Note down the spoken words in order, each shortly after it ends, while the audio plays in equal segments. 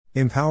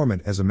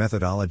Empowerment as a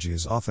methodology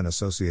is often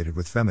associated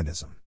with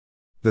feminism.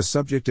 The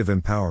subject of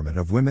empowerment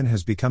of women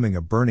has becoming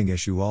a burning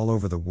issue all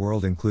over the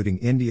world, including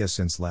India,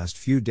 since last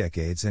few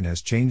decades, and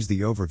has changed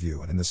the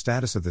overview and the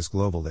status of this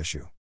global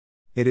issue.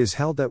 It is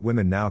held that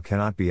women now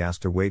cannot be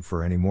asked to wait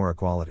for any more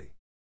equality.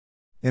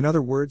 In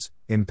other words,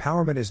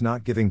 empowerment is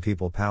not giving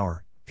people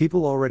power.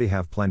 People already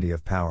have plenty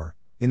of power,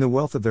 in the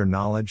wealth of their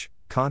knowledge,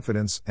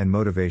 confidence, and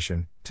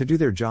motivation, to do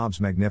their jobs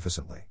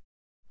magnificently.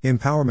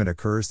 Empowerment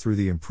occurs through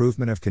the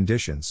improvement of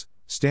conditions,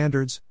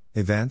 standards,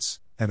 events,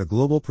 and a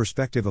global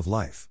perspective of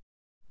life.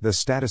 The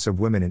status of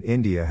women in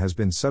India has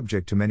been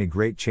subject to many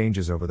great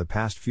changes over the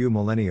past few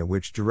millennia,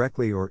 which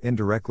directly or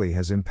indirectly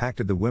has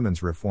impacted the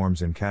women's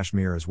reforms in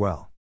Kashmir as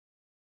well.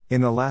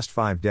 In the last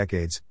 5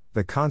 decades,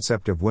 the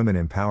concept of women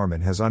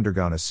empowerment has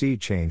undergone a sea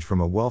change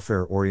from a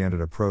welfare-oriented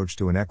approach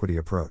to an equity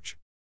approach.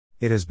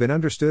 It has been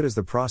understood as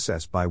the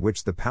process by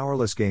which the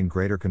powerless gain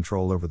greater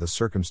control over the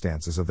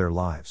circumstances of their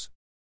lives.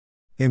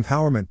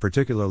 Empowerment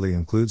particularly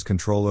includes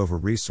control over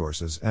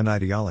resources and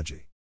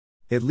ideology.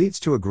 It leads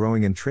to a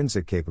growing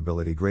intrinsic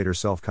capability, greater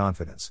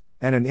self-confidence,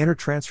 and an inner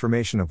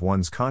transformation of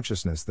one's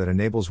consciousness that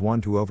enables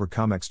one to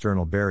overcome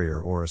external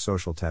barrier or a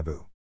social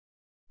taboo.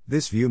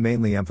 This view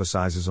mainly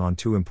emphasizes on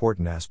 2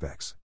 important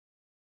aspects.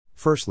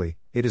 Firstly,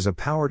 it is a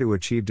power to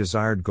achieve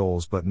desired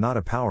goals but not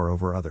a power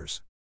over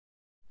others.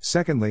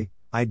 Secondly,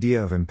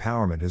 idea of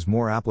empowerment is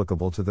more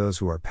applicable to those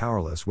who are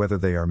powerless, whether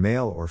they are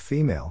male or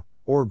female,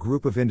 or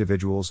group of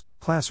individuals,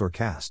 class or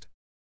caste.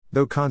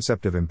 Though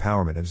concept of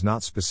empowerment is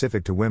not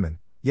specific to women,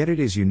 yet it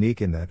is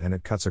unique in that and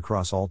it cuts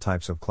across all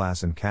types of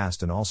class and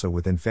caste and also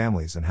within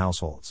families and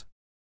households.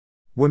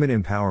 Women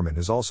empowerment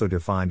is also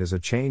defined as a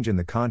change in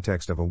the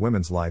context of a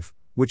woman's life,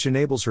 which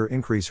enables her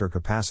increase her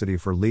capacity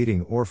for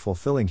leading or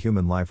fulfilling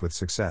human life with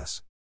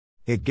success.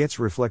 It gets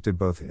reflected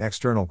both in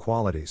external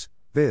qualities,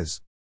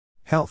 viz.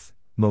 health,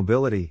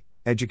 mobility,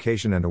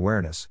 education and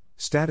awareness,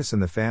 status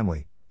in the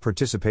family,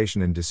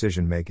 participation in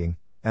decision making,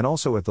 and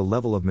also at the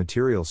level of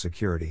material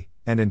security,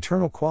 and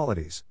internal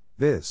qualities,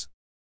 viz.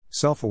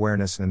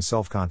 self-awareness and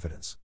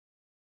self-confidence.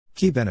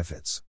 Key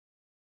benefits.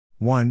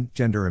 1.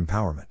 Gender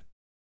empowerment.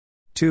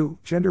 2.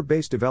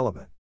 Gender-based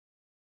development.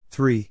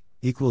 3.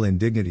 Equal in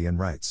dignity and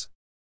rights.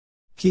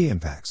 Key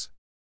impacts.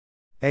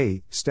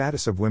 A.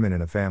 Status of women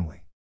in a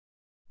family.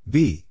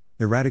 B.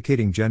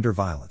 Eradicating gender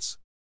violence.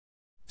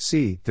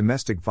 C.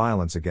 Domestic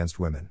violence against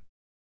women.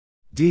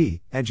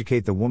 D.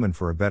 Educate the woman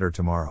for a better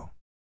tomorrow.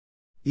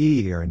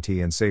 E.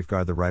 Guarantee and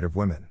safeguard the right of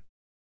women.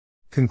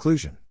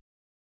 Conclusion.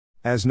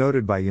 As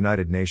noted by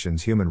United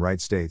Nations Human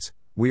Rights States,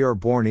 we are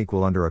born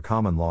equal under a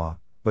common law,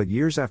 but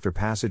years after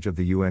passage of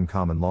the UN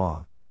Common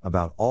Law,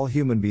 about all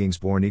human beings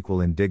born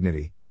equal in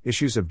dignity,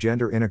 issues of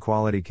gender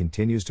inequality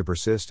continues to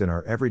persist in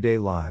our everyday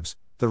lives.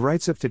 The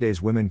rights of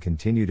today's women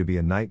continue to be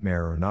a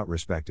nightmare or not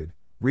respected.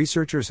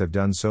 Researchers have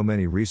done so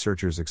many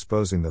researchers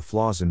exposing the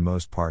flaws in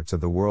most parts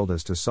of the world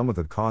as to some of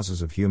the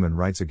causes of human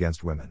rights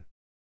against women.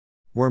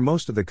 Where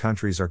most of the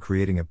countries are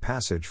creating a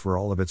passage for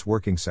all of its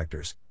working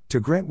sectors, to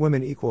grant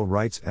women equal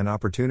rights and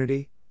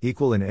opportunity,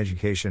 equal in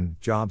education,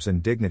 jobs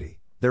and dignity,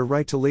 their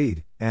right to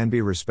lead, and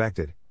be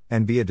respected,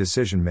 and be a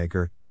decision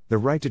maker, the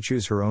right to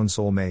choose her own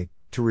soulmate,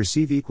 to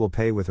receive equal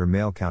pay with her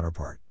male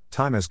counterpart.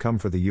 Time has come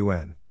for the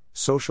UN,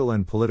 social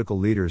and political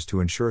leaders to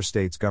ensure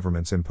states'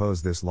 governments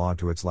impose this law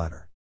to its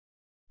letter.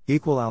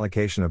 Equal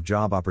allocation of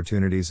job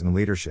opportunities and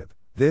leadership.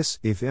 This,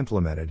 if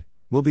implemented,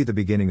 will be the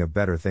beginning of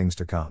better things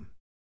to come.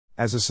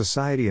 As a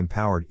society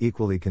empowered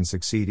equally can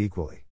succeed equally.